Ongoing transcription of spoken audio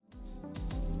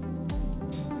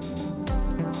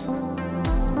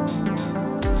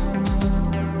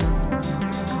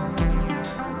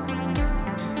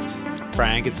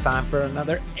Frank. It's time for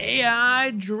another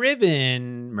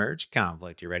AI-driven merge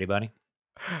conflict. You ready, buddy?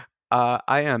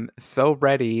 I am so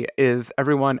ready. Is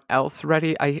everyone else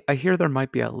ready? I hear there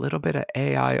might be a little bit of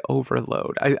AI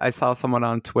overload. I saw someone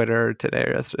on Twitter today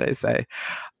or yesterday say,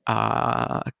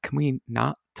 can we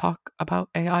not talk about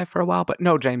AI for a while? But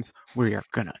no, James, we are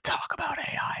going to talk about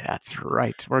AI. That's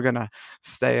right. We're going to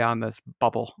stay on this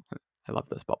bubble. I love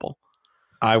this bubble.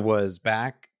 I was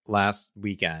back last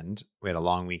weekend. We had a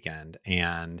long weekend,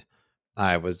 and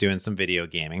I was doing some video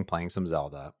gaming, playing some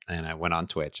Zelda, and I went on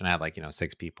Twitch, and I had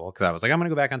 6 people because I was like, I'm going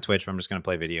to go back on Twitch, but I'm just going to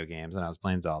play video games. And I was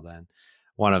playing Zelda, and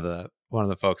one of the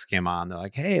folks came on. They're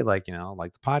like, hey, like the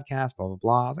podcast, blah, blah,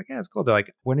 blah. I was like, yeah, it's cool. They're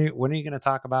like, when are you going to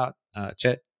talk about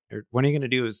Chat, or when are you going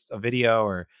to do a video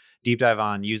or deep dive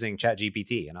on using Chat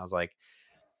GPT? And I was like,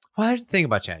 well, here's the thing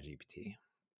about Chat GPT.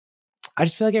 I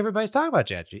just feel like everybody's talking about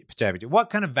Chat GPT. What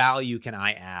kind of value can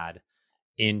I add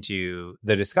into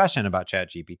the discussion about Chat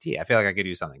GPT? I feel like I could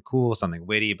do something cool, something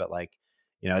witty, but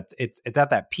it's at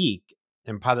that peak.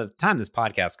 And by the time this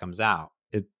podcast comes out,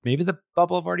 maybe the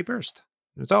bubble have already burst.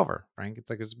 It's over, Frank. It's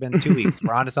like it's been 2 weeks.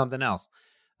 We're on to something else.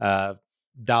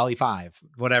 DALL-E 5,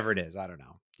 whatever it is. I don't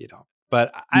know.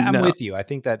 But I'm with you. I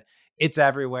think that it's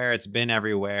everywhere. It's been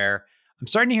everywhere. I'm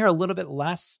starting to hear a little bit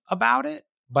less about it,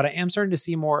 but I am starting to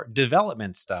see more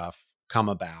development stuff come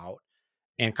about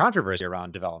and controversy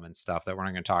around development stuff that we're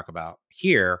not going to talk about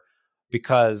here,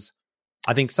 because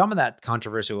I think some of that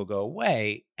controversy will go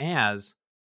away as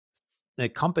the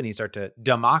companies start to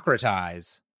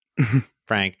democratize,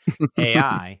 Frank,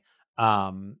 AI,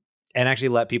 and actually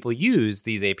let people use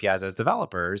these APIs as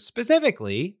developers,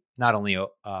 specifically not only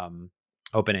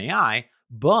OpenAI,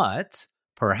 but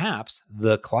perhaps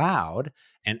the cloud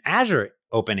and Azure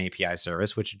Open API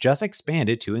service, which just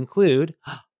expanded to include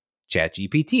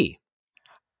ChatGPT.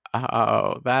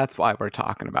 Oh, that's why we're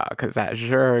talking about, because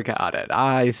Azure got it.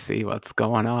 I see what's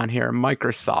going on here.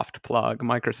 Microsoft plug.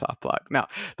 Now,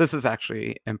 this is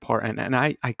actually important, and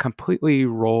I completely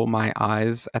roll my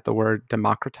eyes at the word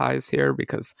democratize here,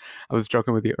 because I was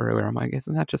joking with you earlier. I'm like,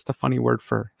 isn't that just a funny word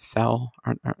for sell?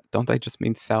 Don't they just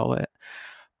mean sell it?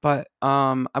 But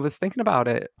I was thinking about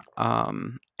it,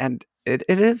 and it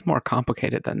is more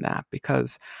complicated than that,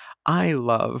 because I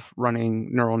love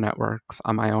running neural networks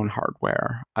on my own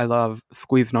hardware. I love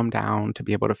squeezing them down to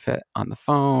be able to fit on the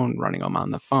phone, running them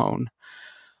on the phone.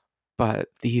 But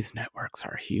these networks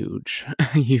are huge.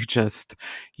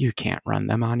 You can't run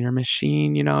them on your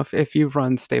machine. If you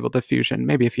run Stable Diffusion,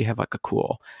 maybe if you have like a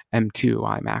cool M2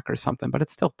 iMac or something, but it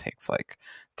still takes like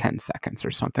 10 seconds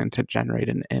or something to generate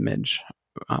an image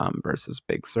versus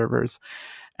big servers.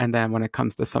 And then when it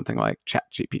comes to something like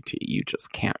ChatGPT, you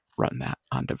just can't run that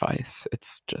on device.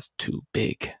 It's just too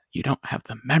big. You don't have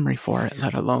the memory for it,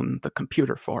 let alone the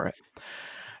computer for it.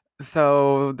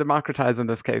 So democratize in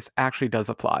this case actually does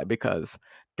apply, because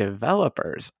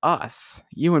developers, us,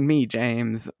 you and me,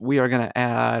 James, we are going to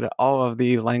add all of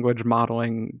the language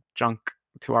modeling junk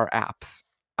to our apps.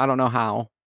 I don't know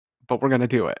how, but we're going to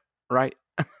do it, right?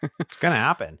 It's going to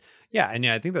happen. Yeah. And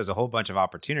I think there's a whole bunch of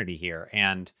opportunity here.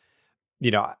 And,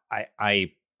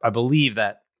 I believe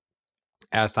that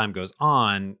as time goes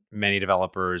on, many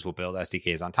developers will build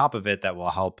SDKs on top of it that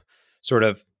will help sort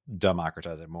of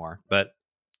democratize it more. But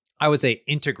I would say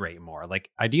integrate more. Like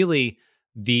ideally,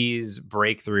 these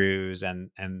breakthroughs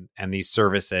and these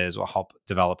services will help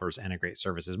developers integrate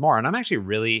services more. And I'm actually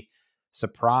really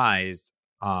surprised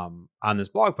on this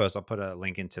blog post. I'll put a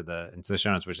link into the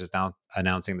show notes, which is now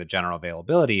announcing the general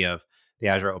availability of the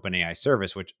Azure OpenAI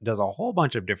service, which does a whole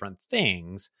bunch of different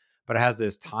things, but it has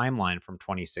this timeline from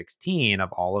 2016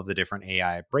 of all of the different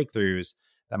AI breakthroughs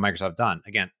that Microsoft done.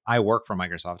 Again, I work for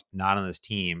Microsoft, not on this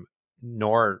team,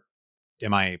 nor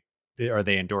are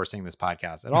they endorsing this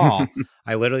podcast at all.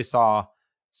 I literally saw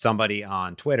somebody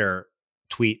on Twitter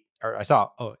tweet, or I saw,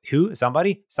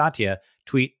 Satya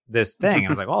tweet this thing. And I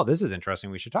was like, oh, this is interesting.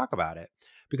 We should talk about it.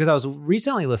 Because I was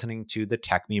recently listening to the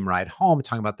Tech Meme Ride Home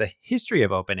talking about the history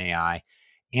of OpenAI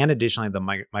and additionally the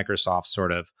Microsoft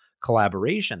sort of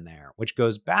collaboration there, which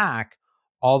goes back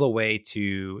all the way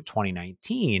to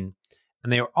 2019.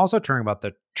 And they were also talking about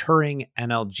the Turing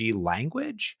NLG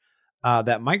language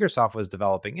that Microsoft was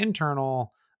developing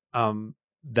internal,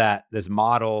 that this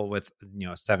model with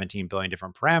 17 billion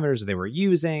different parameters they were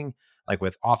using, like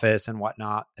with Office and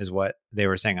whatnot, is what they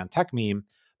were saying on Tech Meme.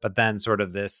 But then sort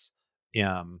of this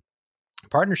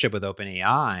partnership with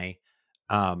OpenAI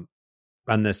on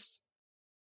this,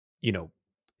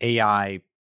 AI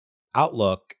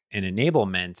outlook and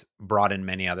enablement brought in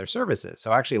many other services.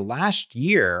 So actually last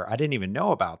year, I didn't even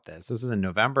know about this. This is in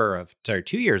November of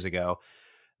 2 years ago.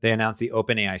 They announced the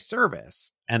OpenAI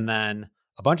service. And then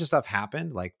a bunch of stuff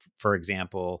happened. Like, for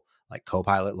example, like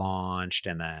Copilot launched,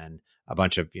 and then a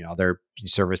bunch of, other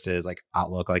services like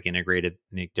Outlook, like integrated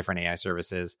different AI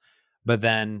services. But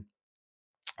then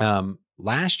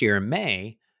last year in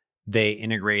May, they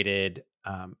integrated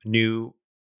new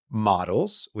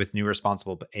models with new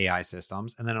responsible AI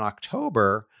systems. And then in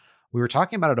October, we were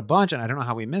talking about it a bunch, and I don't know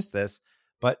how we missed this,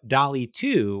 but DALL-E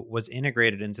 2 was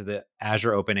integrated into the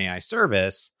Azure OpenAI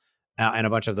service, and a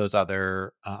bunch of those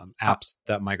other apps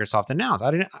that Microsoft announced.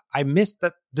 I missed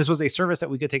that this was a service that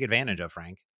we could take advantage of,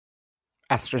 Frank.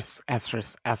 Asterisk,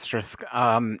 asterisk, asterisk.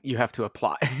 You have to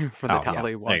apply for the Oh, yeah.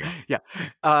 DALL-E There one. you go.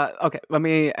 Yeah. Okay. Let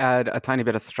me add a tiny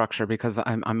bit of structure because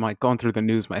I'm like going through the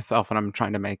news myself and I'm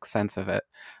trying to make sense of it.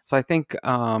 So I think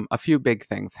a few big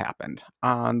things happened.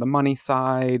 On the money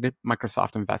side,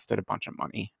 Microsoft invested a bunch of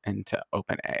money into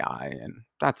OpenAI, and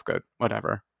that's good.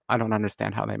 Whatever. I don't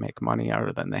understand how they make money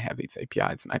other than they have these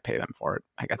APIs and I pay them for it.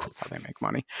 I guess that's how they make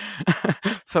money.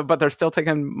 So, but they're still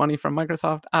taking money from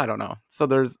Microsoft? I don't know. So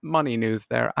there's money news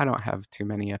there. I don't have too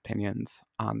many opinions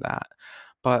on that.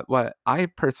 But what I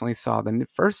personally saw, the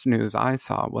first news I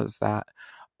saw was that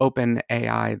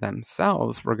OpenAI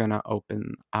themselves were going to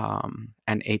open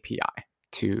an API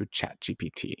to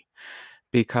ChatGPT,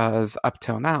 because up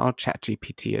till now,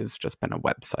 ChatGPT has just been a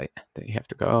website that you have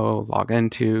to go log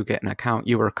into, get an account.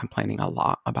 You were complaining a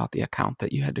lot about the account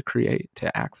that you had to create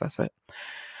to access it.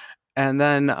 And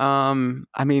then,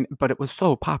 but it was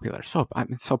so popular, so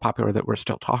popular that we're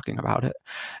still talking about it.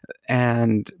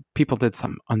 And people did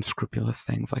some unscrupulous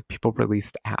things, like people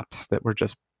released apps that were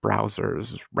just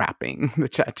browsers wrapping the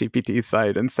ChatGPT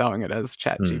site and selling it as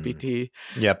ChatGPT.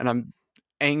 Yep. And I'm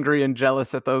angry and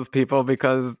jealous at those people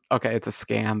because, okay, it's a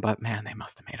scam, but man, they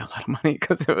must have made a lot of money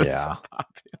because it was so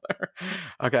popular.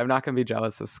 Okay, I'm not going to be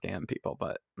jealous of scam people,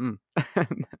 but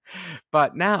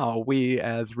but now we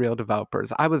as real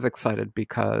developers, I was excited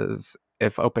because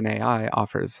if OpenAI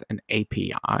offers an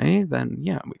API, then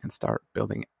yeah, we can start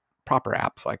building proper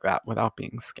apps like that without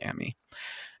being scammy.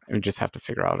 We just have to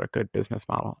figure out a good business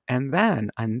model. And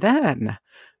then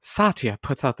Satya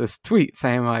puts out this tweet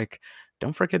saying like,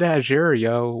 don't forget Azure,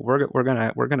 yo. We're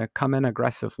gonna come in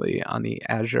aggressively on the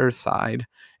Azure side,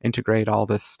 integrate all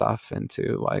this stuff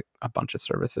into like a bunch of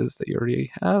services that you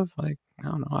already have. Like, I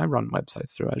don't know, I run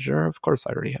websites through Azure. Of course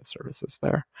I already have services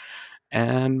there.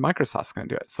 And Microsoft's gonna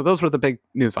do it. So those were the big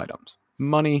news items.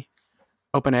 Money,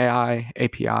 OpenAI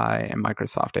API, and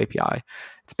Microsoft API.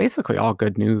 It's basically all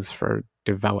good news for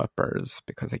developers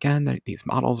because, again, these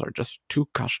models are just too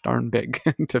gosh darn big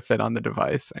to fit on the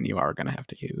device, and you are going to have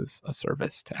to use a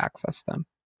service to access them.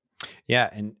 Yeah.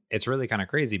 And it's really kind of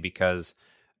crazy because,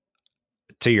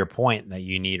 to your point that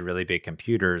you need really big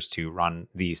computers to run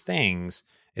these things,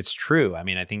 it's true. I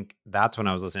mean, I think that's when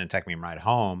I was listening to Tech Meme Ride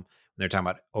Home, when they're talking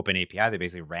about Open API, they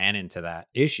basically ran into that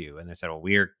issue and they said, well,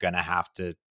 we're going to have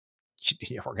to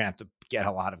get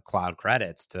a lot of cloud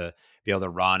credits to be able to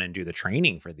run and do the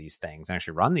training for these things and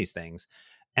actually run these things.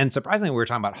 And surprisingly, we were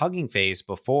talking about Hugging Face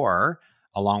before,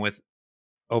 along with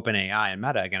OpenAI and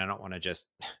Meta. Again, I don't want to just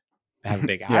have a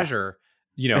big Azure,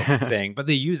 thing, but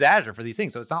they use Azure for these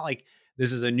things. So it's not like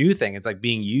this is a new thing. It's like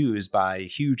being used by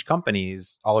huge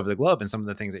companies all over the globe, and some of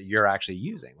the things that you're actually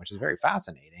using, which is very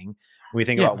fascinating when we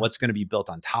think about what's going to be built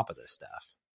on top of this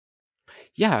stuff.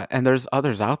 Yeah, and there's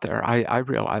others out there. I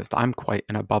realized I'm quite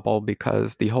in a bubble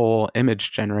because the whole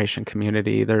image generation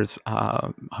community, there's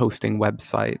hosting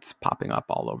websites popping up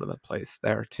all over the place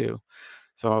there too.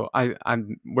 So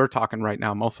we're talking right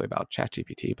now mostly about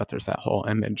ChatGPT, but there's that whole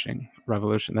imaging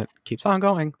revolution that keeps on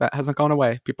going. That hasn't gone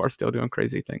away. People are still doing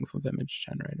crazy things with image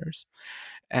generators.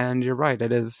 And you're right,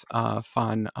 it is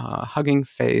fun. Hugging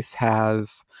Face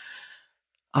has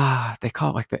they call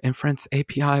it like the inference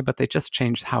API, but they just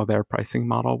changed how their pricing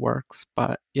model works.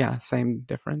 But yeah, same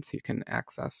difference. You can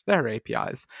access their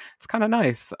APIs. It's kind of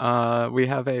nice. We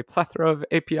have a plethora of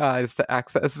APIs to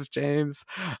access, James.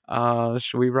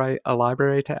 Should we write a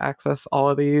library to access all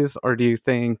of these? Or do you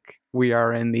think we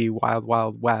are in the wild,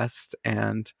 wild west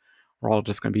and we're all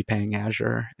just going to be paying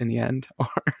Azure in the end? Or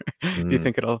do you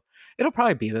think it'll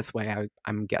probably be this way,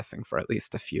 I'm guessing, for at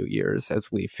least a few years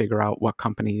as we figure out what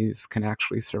companies can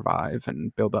actually survive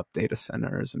and build up data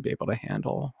centers and be able to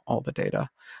handle all the data.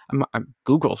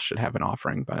 Google should have an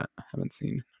offering, but I haven't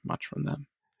seen much from them.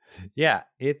 Yeah,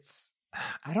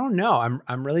 I don't know.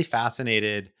 I'm really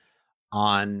fascinated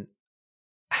on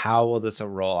how will this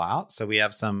roll out. So we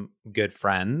have some good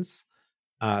friends,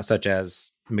 such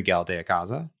as Miguel de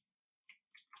Icaza.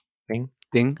 Ding.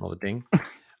 Ding. Roll the ding.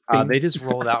 Bing. They just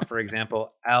rolled out, for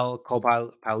example, El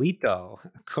Copilito,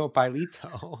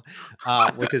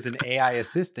 which is an AI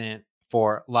assistant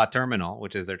for La Terminal,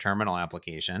 which is their terminal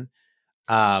application.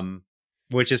 um,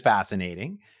 which is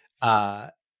fascinating.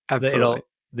 Absolutely.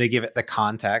 They give it the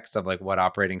context of like what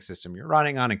operating system you're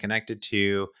running on and connected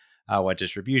to, what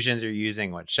distributions you're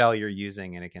using, what shell you're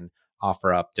using, and it can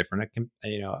offer up different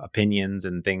opinions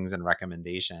and things and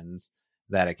recommendations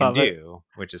that it can Love it. do,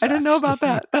 which is I didn't know about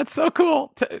fascinating. that. That's so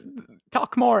cool.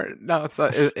 Talk more. No, so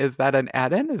is that an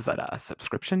add-in? Is that a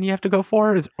subscription you have to go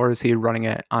for, or is he running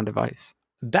it on device?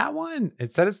 That one,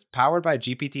 it said it's powered by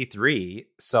GPT-3,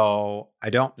 so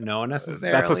I don't know That's a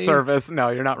necessarily. service. No,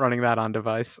 you're not running that on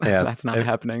device. Yes, That's not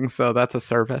happening. So that's a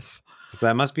service. so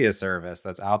that must be a service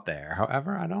that's out there.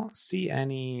 However, I don't see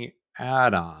any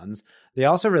add-ons. They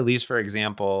also released, for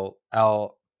example,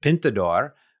 El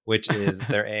Pintador, which is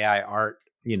their AI art,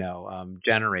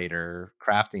 generator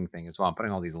crafting thing as well. I'm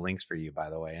putting all these links for you,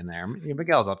 by the way, in there.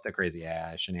 Miguel's up to crazy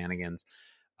AI shenanigans,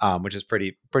 which is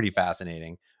pretty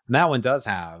fascinating. And that one does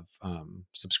have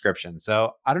subscription.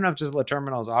 So I don't know if just La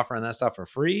Terminal is offering that stuff for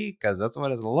free, because that's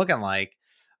what it's looking like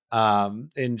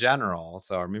in general.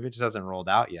 So, or maybe it just hasn't rolled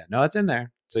out yet. No, it's in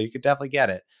there, so you could definitely get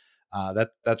it.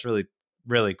 That's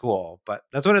really cool. But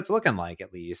that's what it's looking like,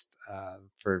 at least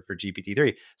for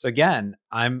GPT-3. So again,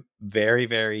 I'm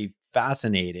very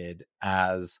fascinated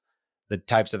as the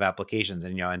types of applications,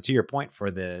 and to your point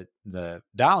for the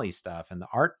DALL-E stuff and the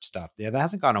art stuff, yeah, that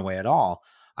hasn't gone away at all.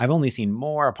 I've only seen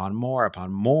more upon more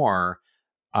upon more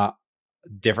uh,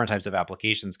 different types of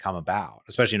applications come about,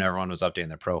 especially when everyone was updating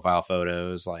their profile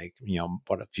photos, like,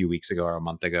 a few weeks ago or a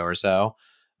month ago or so.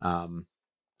 And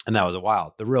that was a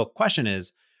while. The real question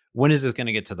is, when is this going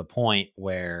to get to the point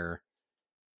where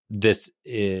this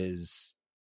is,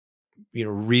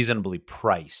 reasonably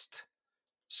priced,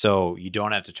 so you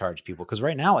don't have to charge people? Because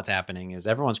right now what's happening is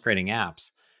everyone's creating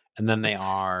apps, and then they It's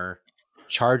are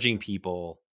charging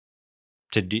people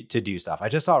to do stuff. I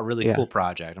just saw a really yeah. cool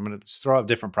project. I'm going to throw up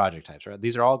different project types, right?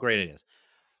 These are all great ideas.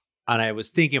 And I was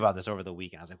thinking about this over the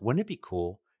weekend. I was like, wouldn't it be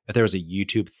cool if there was a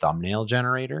YouTube thumbnail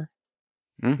generator?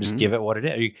 Just Mm-hmm. give it what it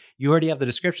is. You already have the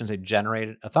description, say,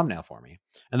 generate a thumbnail for me.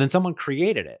 And then someone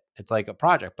created it. It's like a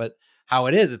project. But how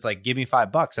it is, it's like, give me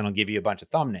 $5 and I'll give you a bunch of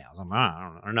thumbnails. I'm like,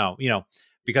 I don't know,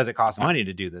 because it costs money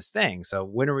to do this thing. So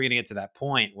when are we going to get to that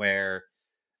point where,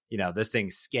 this thing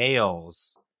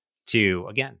scales to,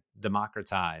 again,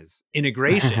 democratize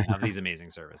integration of these amazing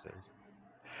services?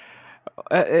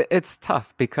 It's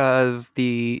tough because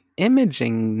the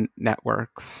imaging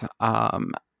networks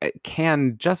it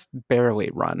can just barely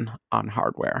run on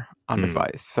hardware on Hmm.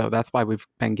 device. So that's why we've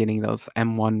been getting those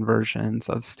M1 versions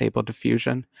of Stable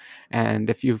Diffusion. And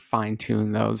if you fine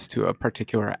tune those to a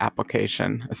particular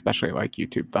application, especially like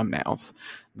YouTube thumbnails,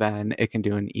 then it can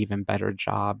do an even better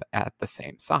job at the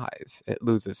same size. It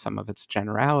loses some of its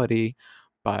generality,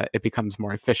 but it becomes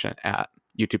more efficient at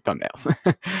YouTube thumbnails.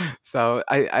 So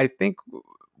I think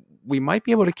we might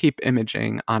be able to keep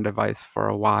imaging on device for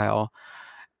a while.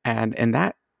 And in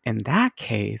that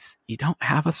case, you don't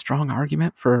have a strong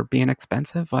argument for being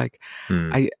expensive. Like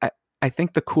Hmm. I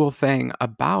think the cool thing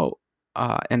about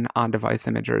an on-device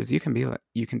imager is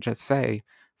you can just say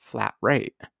flat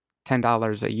rate.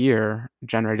 $10 a year,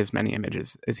 generate as many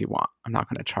images as you want. I'm not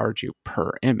going to charge you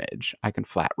per image. I can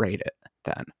flat rate it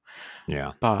then.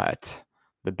 Yeah. But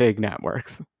the big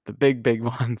networks, the big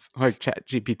ones like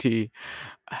ChatGPT,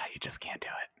 you just can't do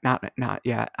it. Not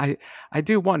yet. I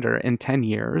do wonder, in 10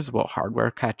 years will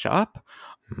hardware catch up,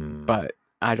 Hmm. but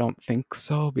I don't think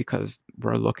so, because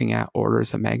we're looking at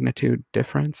orders of magnitude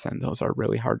difference, and those are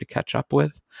really hard to catch up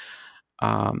with.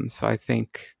 So I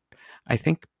think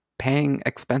paying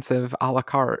expensive a la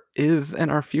carte is in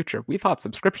our future. We thought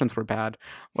subscriptions were bad.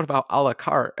 What about a la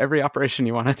carte? Every operation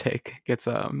you want to take gets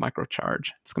a microcharge.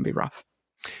 It's gonna be rough.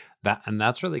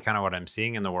 That's really kind of what I'm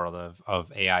seeing in the world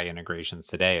of AI integrations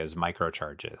today, is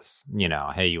microcharges.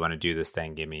 Hey, you want to do this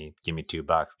thing? Give me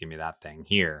 $2, give me that thing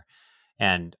here.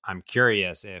 And I'm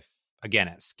curious if, again,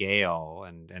 at scale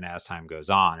and as time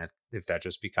goes on, if that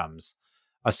just becomes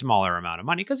a smaller amount of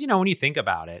money. Because when you think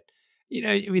about it,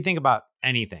 we think about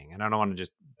anything, and I don't want to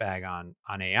just bag on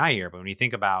AI here, but when you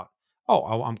think about,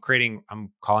 I'm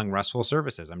calling RESTful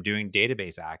services, I'm doing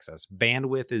database access,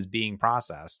 bandwidth is being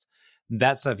processed.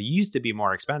 That stuff used to be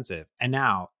more expensive, and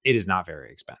now it is not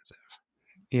very expensive.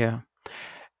 Yeah.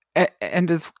 And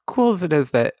as cool as it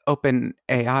is that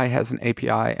OpenAI has an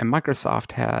API and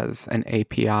Microsoft has an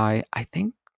API, I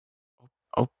think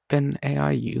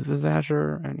OpenAI uses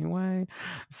Azure anyway.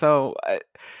 So,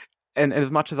 and as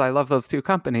much as I love those two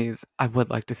companies, I would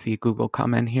like to see Google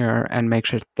come in here and make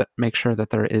sure that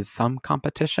there is some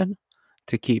competition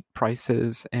to keep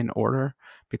prices in order.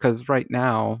 Because right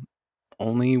now,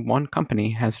 only one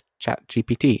company has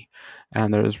ChatGPT,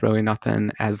 and there's really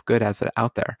nothing as good as it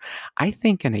out there. I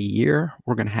think in a year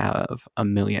we're going to have a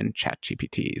million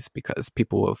ChatGPTs because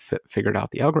people will have figured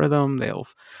out the algorithm, they'll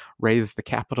raise the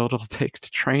capital it'll take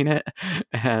to train it,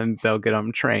 and they'll get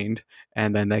them trained,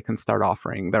 and then they can start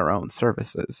offering their own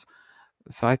services.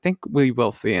 So I think we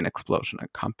will see an explosion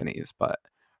of companies, but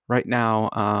right now,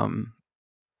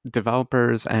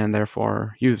 developers and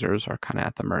therefore users are kind of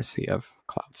at the mercy of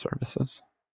cloud services.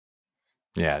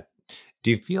 Yeah.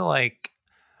 Do you feel like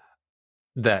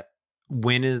that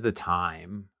when is the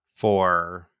time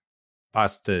for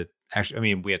us to actually, I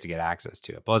mean, we have to get access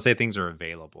to it, but let's say things are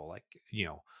available. Like,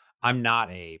 I'm not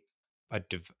when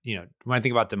I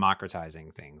think about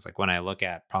democratizing things, like when I look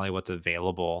at probably what's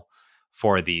available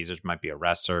for these, there might be a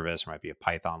REST service, there might be a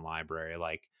Python library.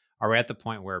 Like, are we at the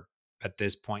point where at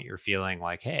this point you're feeling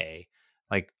like, hey,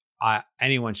 like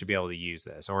anyone should be able to use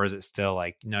this? Or is it still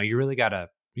like, no, you gotta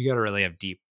really have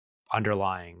deep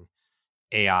underlying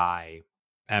AI,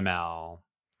 ML,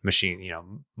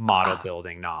 machine, model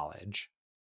building knowledge?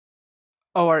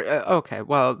 Okay.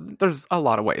 Well, there's a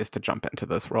lot of ways to jump into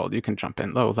this world. You can jump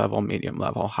in low level, medium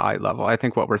level, high level. I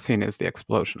think what we're seeing is the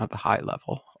explosion of the high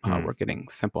level. We're getting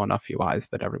simple enough UIs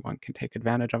that everyone can take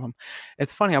advantage of them.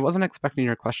 It's funny. I wasn't expecting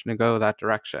your question to go that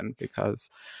direction because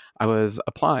I was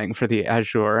applying for the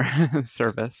Azure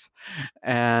service,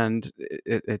 and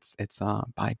it's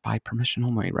by permission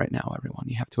only right now. Everyone,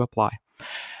 you have to apply,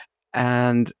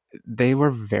 and they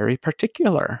were very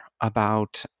particular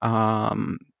about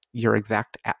your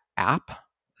exact app,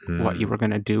 what you were going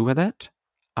to do with it,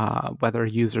 whether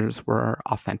users were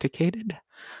authenticated,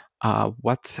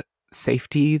 what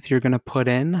safeties you're going to put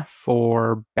in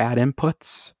for bad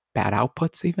inputs, bad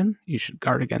outputs, even. You should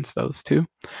guard against those too.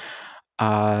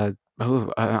 I'm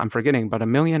forgetting, but a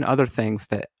million other things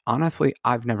that honestly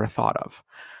I've never thought of.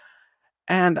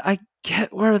 And I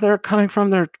get where they're coming from.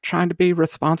 They're trying to be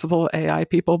responsible AI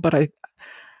people, but I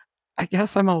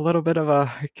guess I'm a little bit of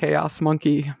a chaos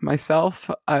monkey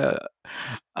myself. I,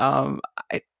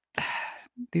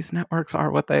 these networks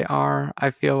are what they are.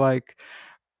 I feel like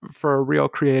for a real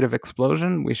creative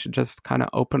explosion, we should just kind of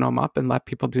open them up and let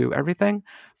people do everything.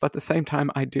 But at the same time,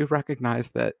 I do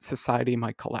recognize that society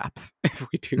might collapse if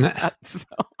we do that. So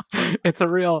it's a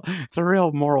real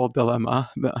moral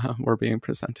dilemma that we're being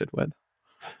presented with.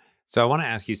 So I want to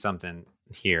ask you something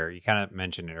here. You kind of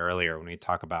mentioned it earlier when we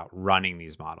talk about running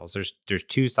these models. There's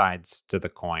two sides to the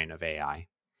coin of AI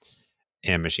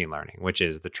and machine learning, which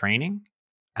is the training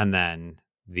and then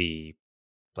the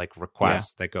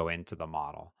requests that go into the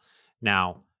model.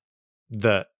 Now,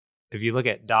 if you look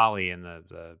at DALL-E and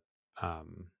the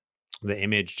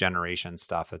image generation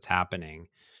stuff that's happening,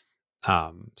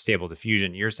 Stable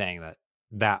Diffusion, you're saying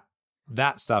that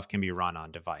stuff can be run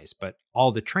on device, but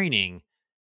all the training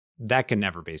that can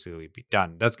never basically be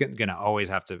done. That's going to always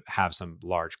have to have some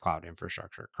large cloud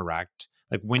infrastructure, correct?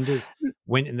 Like when does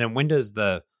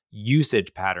the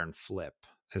usage pattern flip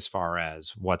as far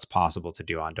as what's possible to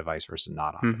do on device versus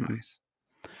not on device?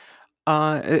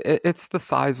 It's the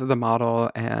size of the model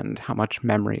and how much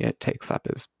memory it takes up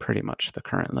is pretty much the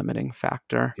current limiting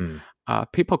factor.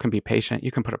 People can be patient. You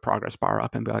can put a progress bar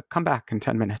up and be like, come back in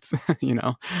 10 minutes.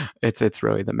 It's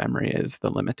really the memory is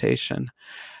the limitation.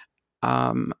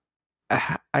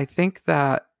 I think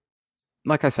that,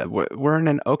 like I said, we're in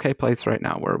an okay place right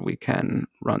now where we can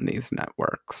run these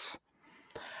networks.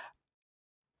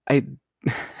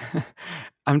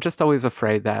 I'm just always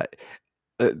afraid that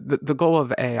the goal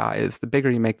of AI is the bigger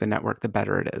you make the network, the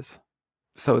better it is.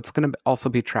 So it's going to also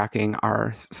be tracking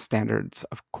our standards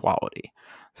of quality.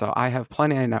 So I have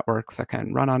plenty of networks that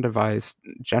can run on device,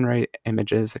 generate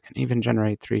images, it can even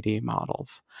generate 3D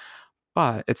models.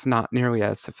 But it's not nearly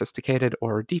as sophisticated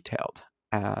or detailed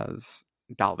as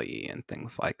DALL-E and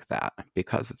things like that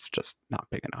because it's just not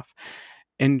big enough.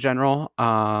 In general,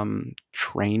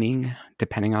 training,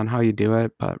 depending on how you do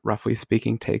it, but roughly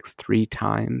speaking, takes 3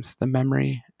 times the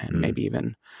memory and maybe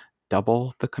even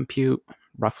double the compute.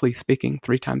 Roughly speaking,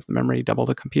 3 times the memory, double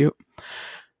the compute.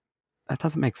 That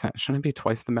doesn't make sense. Shouldn't it be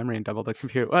twice the memory and double the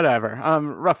compute? Whatever.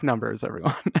 Rough numbers,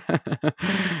 everyone.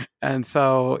 And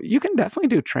so you can definitely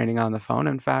do training on the phone.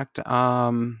 In fact,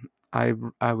 I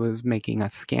was making a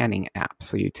scanning app.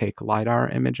 So you take LiDAR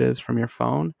images from your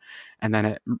phone, and then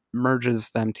it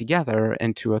merges them together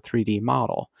into a 3D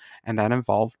model. And that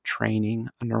involved training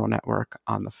a neural network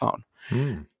on the phone.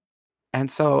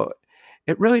 And so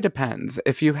it really depends.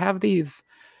 If you have these...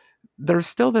 There's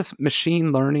still this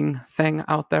machine learning thing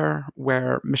out there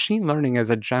where machine learning is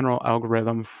a general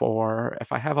algorithm for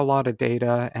if I have a lot of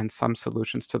data and some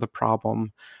solutions to the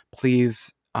problem,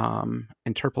 please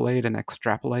interpolate and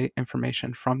extrapolate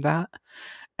information from that.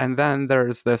 And then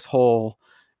there's this whole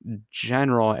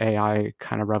general AI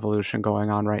kind of revolution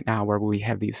going on right now where we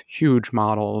have these huge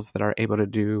models that are able to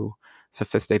do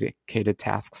sophisticated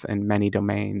tasks in many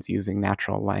domains using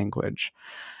natural language.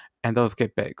 And those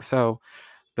get big. So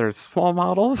there's small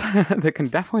models that can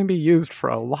definitely be used for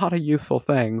a lot of useful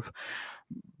things.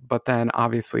 But then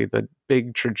obviously the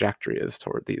big trajectory is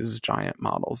toward these giant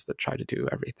models that try to do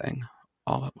everything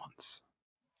all at once.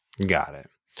 Got it.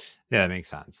 Yeah, that makes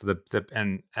sense.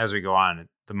 And as we go on,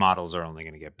 the models are only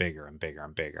going to get bigger and bigger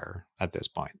and bigger at this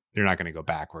point. They're not going to go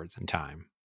backwards in time.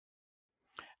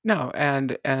 No,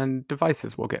 and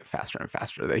devices will get faster and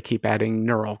faster. They keep adding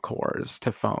neural cores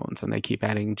to phones, and they keep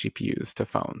adding GPUs to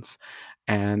phones,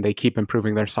 and they keep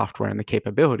improving their software and the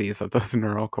capabilities of those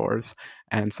neural cores,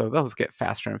 and so those get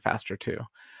faster and faster too.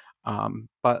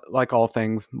 But like all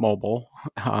things mobile,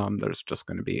 there's just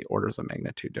going to be orders of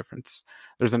magnitude difference.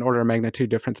 There's an order of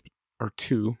magnitude difference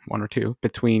one or two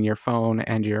between your phone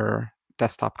and your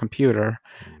desktop computer,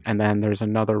 and then there's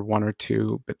another one or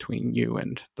two between you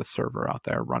and the server out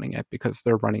there running it, because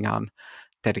they're running on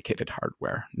dedicated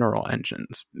hardware, neural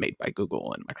engines made by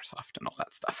Google and Microsoft and all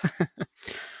that stuff.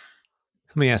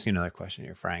 Let me ask you another question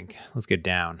here, Frank. Let's get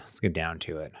down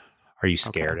to it. Are you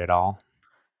scared at all?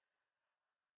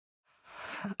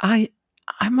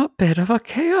 I'm a bit of a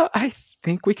chaos. I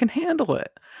think we can handle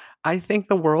it. I think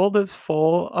the world is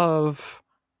full of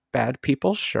bad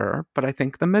people, sure, but I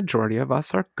think the majority of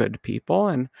us are good people,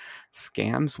 and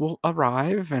scams will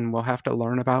arrive and we'll have to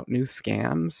learn about new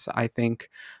scams. I think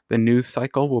the news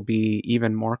cycle will be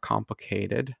even more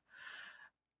complicated.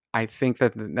 I think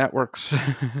that the networks,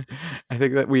 I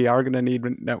think that we are going to need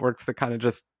networks to kind of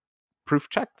just proof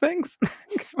check things.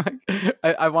 Like,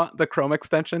 I want the Chrome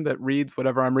extension that reads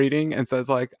whatever I'm reading and says,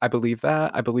 like, I believe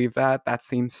that, that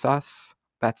seems sus,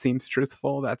 that seems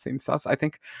truthful, that seems sus. I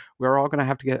think we're all going to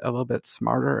have to get a little bit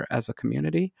smarter as a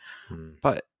community.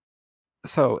 But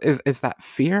so is that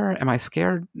fear? Am I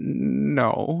scared?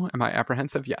 No. Am I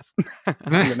apprehensive? Yes.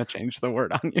 I'm going to change the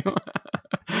word on you.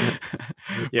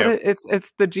 Yeah. But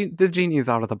it's the genie's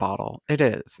out of the bottle. It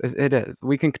is. It is.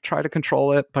 We can try to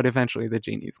control it, but eventually the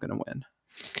genie's going to win.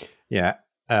 Yeah.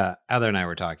 Heather and I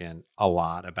were talking a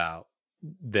lot about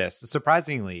this.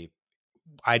 Surprisingly,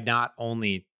 I'd not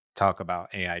only talk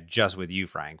about AI just with you,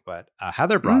 Frank, but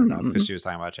Heather brought it up because she was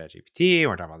talking about ChatGPT. And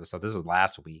we're talking about this stuff. This was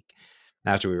last week,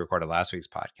 after we recorded last week's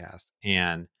podcast.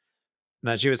 And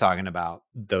then she was talking about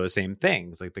those same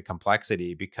things, like the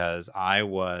complexity, because I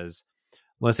was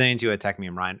listening to a Tech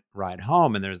Meme ride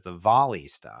home, and there's the Volley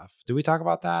stuff. Did we talk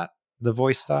about that? The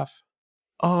voice stuff?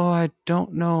 Oh, I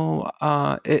don't know.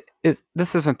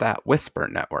 This isn't that Whisper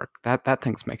network. That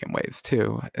thing's making waves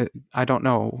too. I don't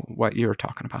know what you were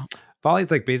talking about. Volley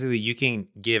is like basically you can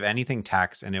give anything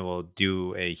text and it will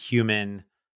do a human.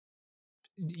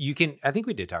 You can, I think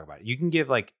we did talk about it. You can give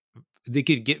they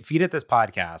could feed it this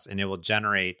podcast and it will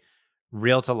generate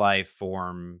real to life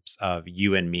forms of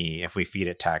you and me. If we feed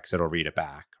it text, it'll read it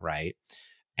back. Right.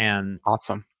 And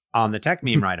awesome. On the Tech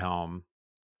Meme ride home,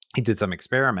 he did some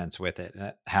experiments with it,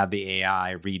 had the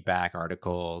AI read back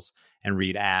articles and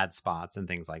read ad spots and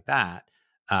things like that.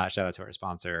 Shout out to our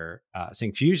sponsor,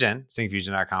 Syncfusion,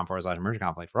 syncfusion.com/emergent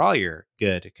conflict for all your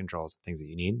good controls, things that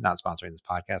you need. Not sponsoring this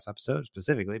podcast episode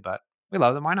specifically, but we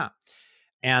love them. Why not?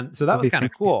 And so that was kind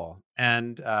of cool.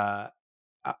 And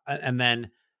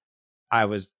then I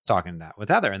was talking that with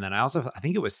Heather. And then I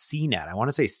think it was CNET. I want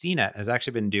to say CNET has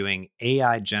actually been doing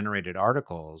AI generated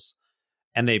articles,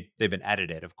 and they've been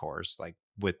edited, of course, like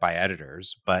by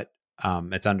editors, but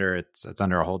it's under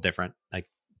a whole different like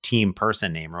team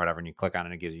person name or whatever. And you click on it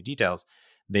and it gives you details.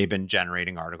 They've been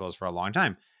generating articles for a long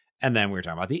time. And then we were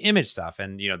talking about the image stuff,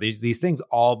 and these things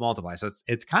all multiply. So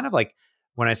it's kind of like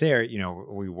when I say, are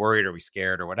we worried, or we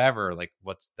scared, or whatever, like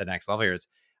what's the next level here?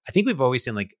 I think we've always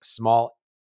seen like small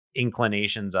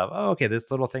inclinations of, oh, okay,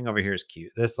 this little thing over here is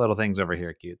cute. This little thing's over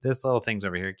here cute. This little thing's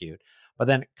over here cute. But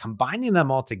then combining them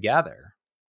all together,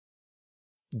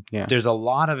 there's a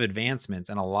lot of advancements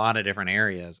in a lot of different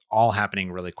areas, all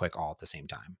happening really quick, all at the same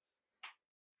time.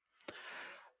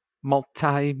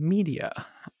 Multimedia,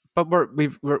 but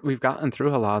we've gotten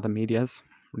through a lot of the medias.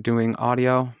 We're doing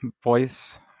audio,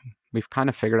 voice. We've kind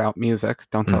of figured out music.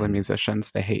 Don't tell the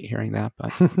musicians; they hate hearing that,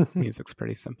 but music's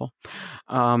pretty simple.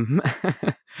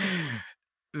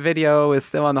 Video is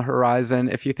still on the horizon.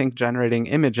 If you think generating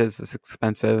images is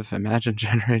expensive, imagine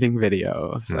generating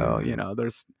video. So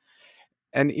there's.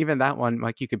 And even that one,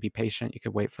 like, you could be patient. You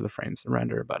could wait for the frames to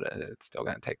render, but it's still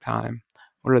going to take time.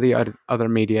 What are the other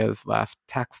medias left?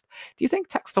 Text. Do you think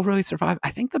text will really survive? I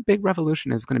think the big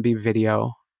revolution is going to be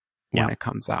video when Yeah. it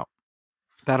comes out.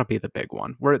 That'll be the big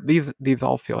one. Where these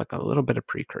all feel like a little bit of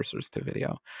precursors to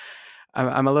video.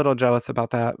 I'm a little jealous about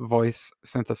that voice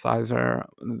synthesizer.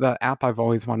 The app I've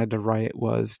always wanted to write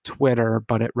was Twitter,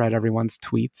 but it read everyone's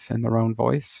tweets in their own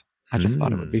voice. I just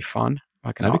thought it would be fun,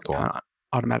 like an That'd be cool.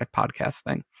 automatic podcast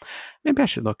thing. Maybe I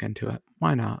should look into it.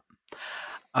 Why not?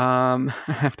 I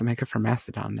have to make it for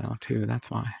Mastodon now too. That's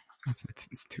why.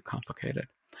 It's too complicated.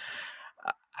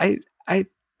 I I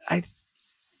I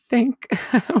think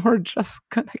we're just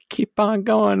gonna keep on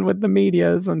going with the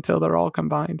medias until they're all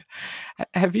combined.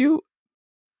 Have you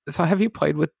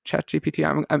played with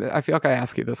ChatGPT? I feel like I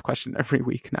ask you this question every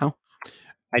week now.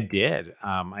 I did.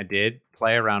 I did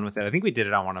play around with it. I think we did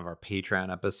it on one of our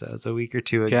Patreon episodes a week or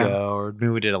two ago, or maybe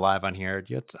we did a live on here.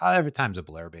 It's every time's a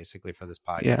blur basically for this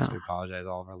podcast. So we apologize to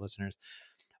all of our listeners.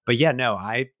 But yeah, no,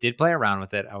 I did play around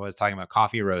with it. I was talking about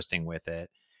coffee roasting with it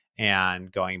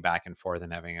and going back and forth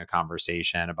and having a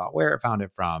conversation about where it found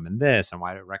it from and this and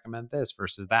why to recommend this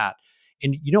versus that.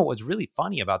 And you know what's really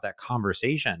funny about that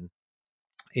conversation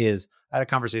is I had a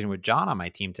conversation with John on my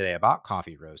team today about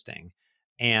coffee roasting,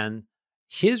 and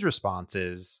his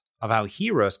responses of how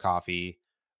he roasts coffee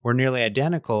were nearly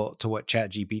identical to what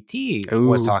ChatGPT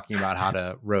was talking about how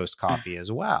to roast coffee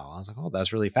as well. I was like, oh,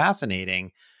 that's really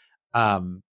fascinating.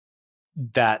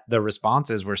 That the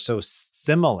responses were so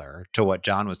similar to what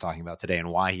John was talking about today and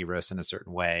why he roasts in a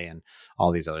certain way and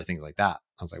all these other things like that.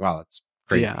 I was like, wow, that's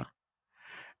crazy.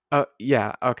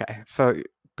 Yeah. Okay. So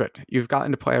good. You've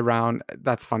gotten to play around.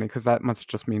 That's funny because that must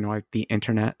just mean like the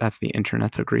internet. That's the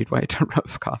internet's agreed way to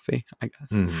roast coffee, I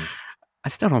guess. Mm-hmm. I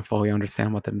still don't fully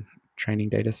understand what the training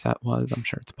data set was. I'm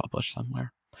sure it's published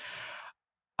somewhere.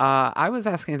 I was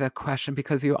asking that question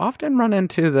because you often run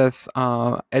into this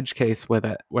edge case with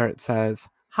it where it says,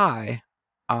 hi,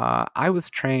 I was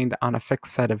trained on a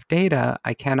fixed set of data.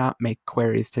 I cannot make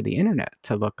queries to the internet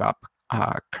to look up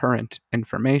current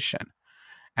information.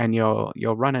 And you'll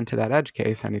run into that edge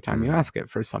case anytime you ask it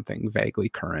for something vaguely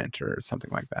current or something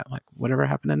like that, like whatever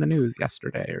happened in the news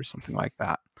yesterday or something like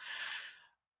that.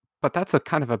 But that's a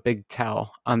kind of a big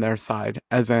tell on their side,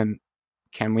 as in,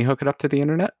 can we hook it up to the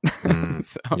internet?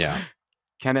 So yeah.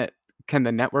 Can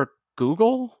the network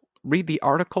Google read the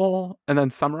article and then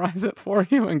summarize it for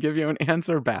you and give you an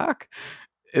answer back?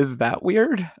 Is that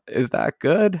weird? Is that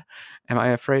good? Am I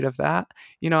afraid of that?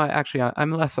 You know,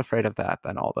 I'm less afraid of that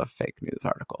than all the fake news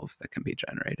articles that can be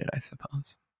generated, I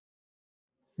suppose.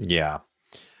 Yeah.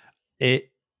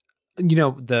 The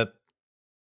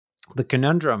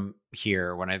conundrum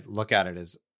here, when I look at it,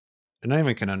 is not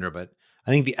even conundrum, but I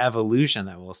think the evolution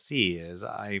that we'll see is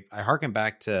I harken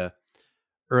back to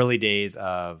early days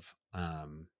of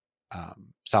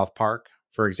South Park,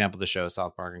 for example, the show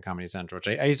South Park and Comedy Central, which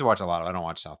I used to watch a lot of. I don't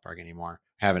watch South Park anymore.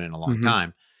 I haven't in a long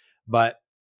time. But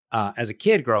as a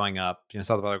kid growing up,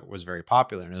 South Park was very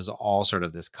popular, and it was all sort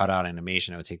of this cutout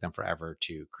animation. It would take them forever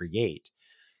to create.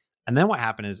 And then what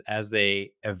happened is as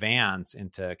they advance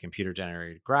into computer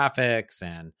generated graphics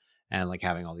and like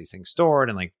having all these things stored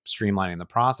and like streamlining the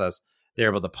process, they're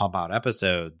able to pump out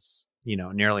episodes,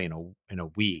 nearly in a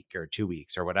week or 2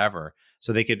 weeks or whatever.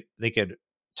 So they could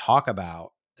talk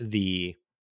about the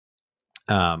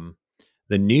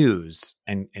news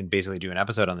and basically do an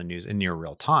episode on the news in near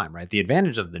real time, right? The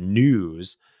advantage of the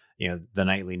news, the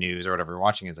nightly news or whatever you're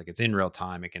watching is like it's in real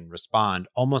time. It can respond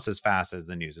almost as fast as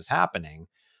the news is happening,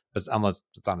 but unless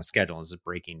it's on a schedule, this is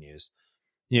breaking news.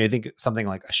 I think something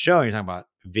like a show, you're talking about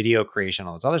video creation,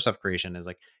 all this other stuff creation is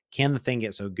like, can the thing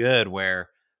get so good where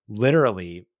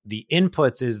literally the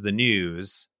inputs is the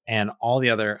news and all the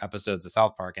other episodes of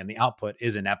South Park and the output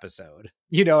is an episode?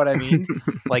 You know what I mean?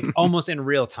 Like almost in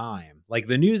real time, like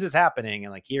the news is happening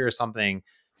and like here's some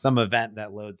event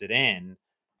that loads it in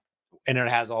and it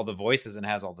has all the voices and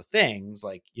has all the things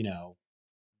like,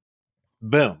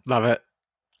 boom. Love it.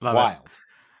 Wild.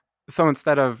 So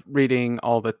instead of reading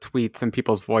all the tweets and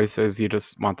people's voices, you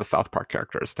just want the South Park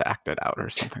characters to act it out or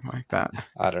something like that.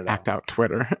 I don't know. Act out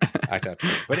Twitter.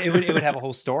 But it would have a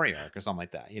whole story arc or something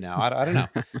like that. I don't know.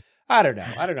 I don't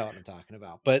know what I'm talking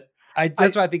about. But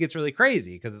that's why I think it's really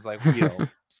crazy because it's like,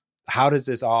 how does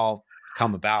this all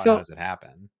come about? How does it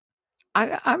happen?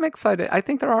 I'm excited. I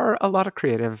think there are a lot of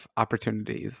creative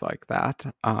opportunities like that.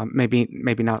 Maybe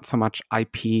not so much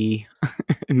IP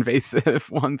invasive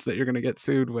ones that you're going to get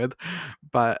sued with.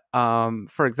 But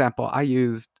for example, I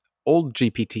used old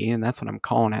GPT, and that's what I'm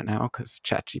calling it now because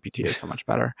ChatGPT is so much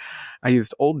better. I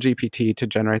used old GPT to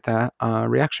generate that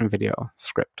reaction video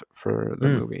script for the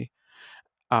movie.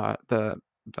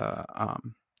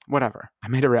 Whatever. I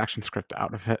made a reaction script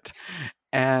out of it.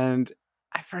 And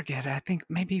I forget. I think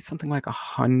maybe something like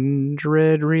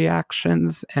 100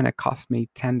 reactions, and it cost me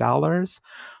 $10.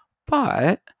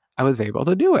 But I was able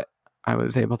to do it. I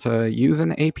was able to use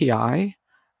an API,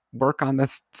 work on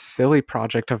this silly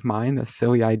project of mine, this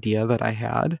silly idea that I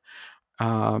had,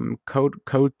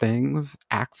 code things,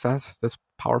 access this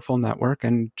powerful network,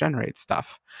 and generate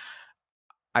stuff.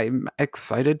 I'm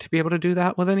excited to be able to do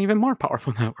that with an even more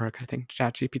powerful network. I think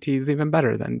ChatGPT is even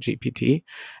better than GPT,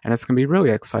 and it's going to be really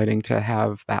exciting to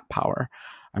have that power.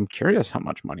 I'm curious how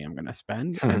much money I'm going to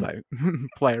spend as I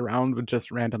play around with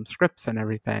just random scripts and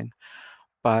everything.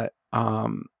 But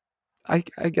I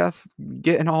guess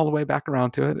getting all the way back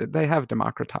around to it, they have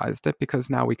democratized it because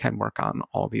now we can work on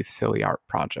all these silly art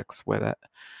projects with it.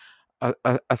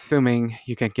 Assuming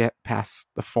you can get past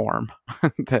the form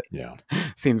that Yeah.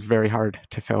 seems very hard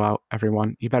to fill out,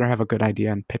 everyone. You better have a good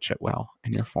idea and pitch it well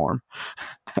in your form.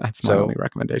 That's my only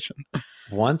recommendation.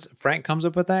 Once Frank comes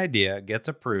up with the idea, gets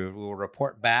approved, we will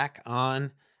report back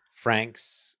on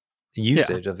Frank's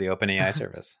usage of the OpenAI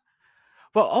service.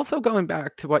 Well, also going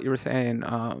back to what you were saying,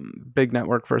 big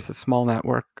network versus small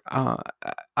network,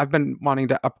 I've been wanting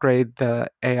to upgrade the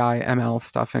AI ML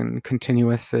stuff in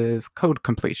Continuous's code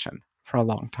completion for a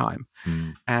long time.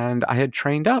 And I had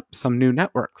trained up some new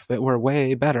networks that were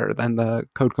way better than the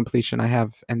code completion I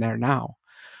have in there now.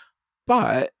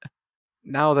 But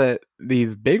now that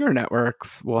these bigger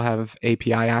networks will have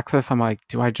API access, I'm like,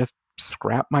 do I just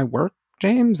scrap my work,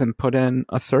 James, and put in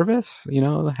a service,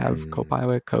 have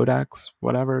Copilot, Codex,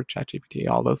 whatever, ChatGPT,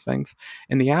 all those things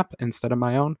in the app instead of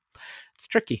my own? It's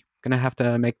tricky. Gonna have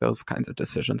to make those kinds of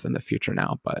decisions in the future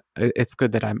now, but it's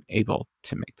good that I'm able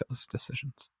to make those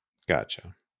decisions.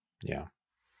 Gotcha. Yeah.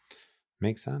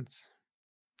 Makes sense.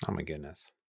 Oh my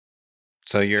goodness.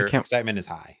 So your excitement is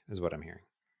high, is what I'm hearing.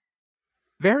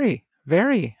 Very,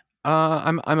 very.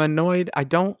 I'm annoyed. I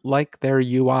don't like their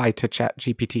UI to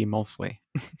ChatGPT mostly.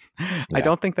 I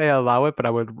don't think they allow it, but I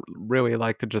would really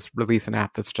like to just release an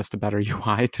app that's just a better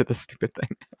UI to the stupid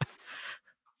thing.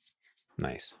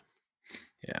 Nice.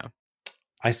 Yeah.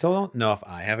 I still don't know if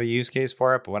I have a use case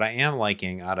for it, but what I am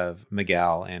liking out of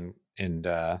Miguel and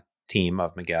team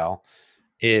of Miguel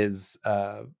is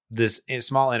this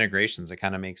small integrations. It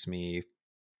kind of makes me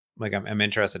like I'm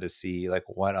interested to see like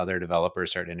what other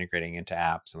developers start integrating into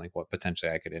apps and like what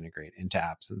potentially I could integrate into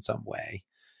apps in some way,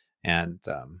 and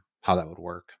how that would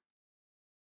work.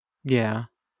 Yeah.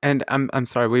 And I'm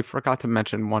sorry, we forgot to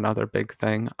mention one other big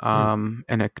thing. And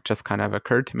it just kind of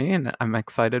occurred to me, and I'm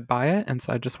excited by it, and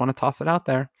so I just want to toss it out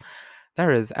there.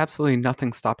 There is absolutely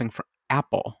nothing stopping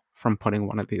Apple from putting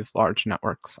one of these large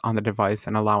networks on the device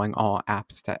and allowing all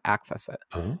apps to access it.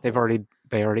 Oh. They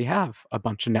already have a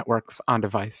bunch of networks on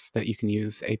device that you can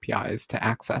use APIs to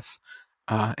access.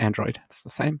 Android, it's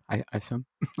the same, I assume.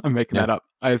 I'm making that up.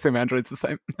 I assume Android's the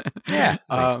same. Yeah,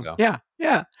 I think so.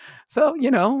 Yeah. So,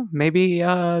 maybe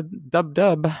dub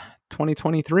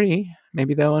 2023,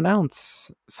 maybe they'll announce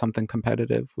something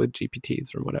competitive with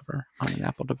GPTs or whatever on an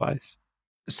Apple device.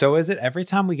 So is it every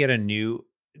time we get a new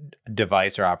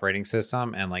device or operating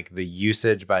system and like the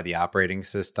usage by the operating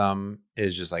system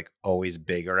is just like always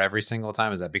bigger every single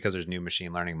time? Is that because there's new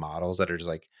machine learning models that are just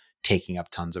like taking up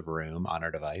tons of room on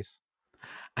our device?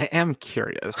 I am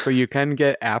curious. So you can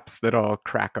get apps that'll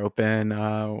crack open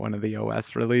one of the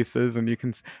OS releases, and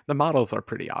the models are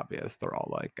pretty obvious. They're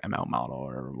all like ML model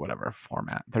or whatever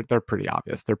format. They're pretty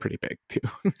obvious. They're pretty big too.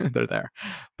 They're there.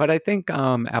 But I think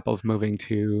Apple's moving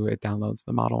to it downloads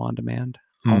the model on demand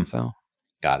also.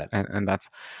 Got it. And that's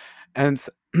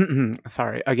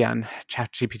sorry again.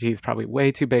 ChatGPT is probably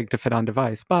way too big to fit on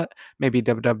device, but maybe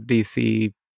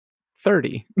WWDC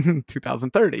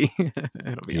 2030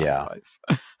 it'll be on device.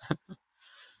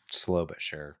 Slow but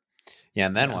sure. Yeah,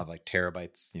 and then we'll have like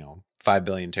terabytes, 5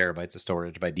 billion terabytes of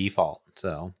storage by default.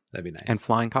 So that'd be nice. And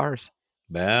flying cars.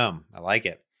 Boom. I like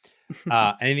it.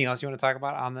 Anything else you want to talk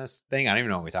about on this thing? I don't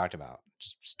even know what we talked about.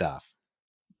 Just stuff.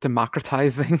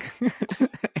 Democratizing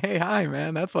AI,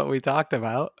 man. That's what we talked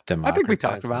about. I think we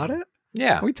talked about it.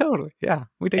 Yeah. We did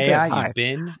AI, good. You've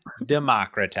been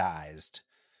democratized.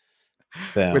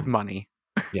 With money.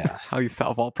 Yeah. How you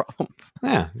solve all problems.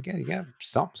 Yeah. You got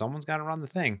someone's got to run the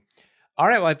thing. All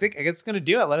right. Well, I guess it's going to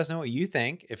do it. Let us know what you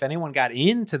think. If anyone got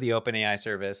into the OpenAI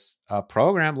service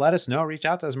program, let us know. Reach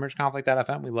out to us,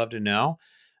 mergeconflict.fm. We'd love to know.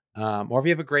 Or if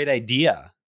you have a great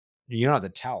idea, you don't have to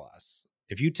tell us.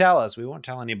 If you tell us, we won't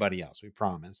tell anybody else. We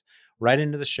promise. Write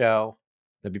into the show.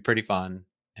 That'd be pretty fun.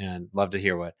 And love to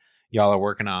hear what y'all are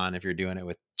working on. If you're doing it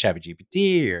with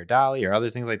ChatGPT or DALL-E or other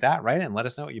things like that, write in. Let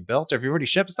us know what you built. Or if you already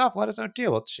shipped stuff, let us know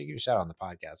too. We'll give you a shout out on the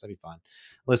podcast. That'd be fun.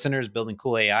 Listeners building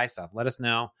cool AI stuff, let us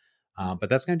know. But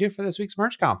that's going to do it for this week's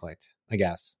Merge Conflict, I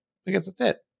guess. I guess that's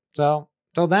it. So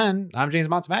till then, I'm James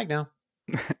Montemagno.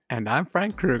 And I'm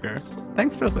Frank Krueger.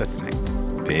 Thanks for listening.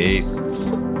 Peace.